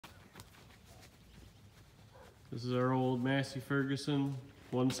This is our old Massey Ferguson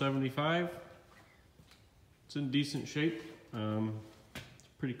 175. It's in decent shape. It's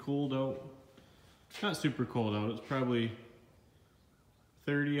pretty cold out. Not super cold out. It's probably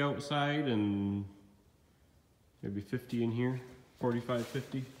 30 outside and maybe 50 in here. 45,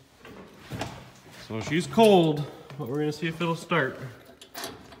 50. So she's cold, but we're gonna see if it'll start.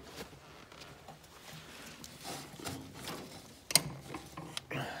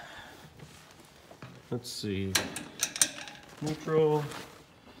 Let's see. Neutral.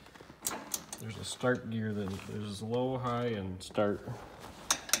 There's a start gear that there's low, high, and start.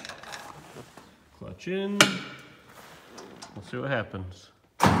 Clutch in. We'll see what happens.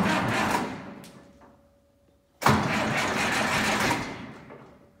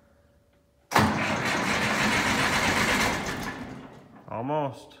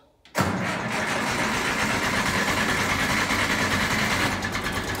 Almost.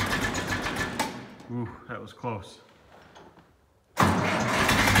 Ooh, that was close. There she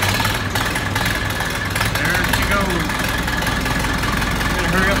goes. I'm gonna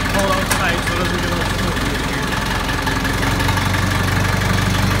hurry up and pull it outside so it doesn't get all smoky in here.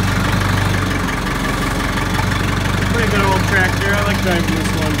 Pretty good old tractor. I like driving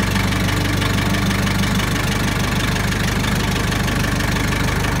this one.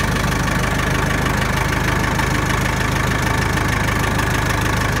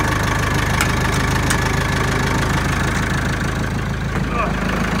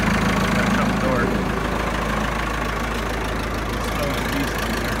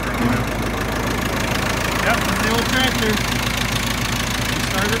 Yep, that's the old tractor.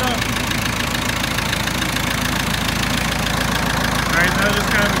 Start it up. Alright, that was just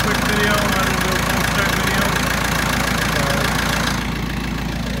kind of a quick video. I'm going to do a full start video.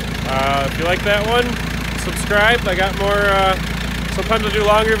 If you like that one, subscribe. I got more, sometimes I do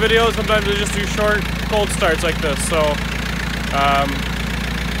longer videos, sometimes I just do short cold starts like this. So,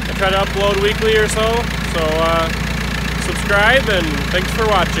 I try to upload weekly or so. So, subscribe and thanks for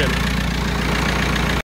watching.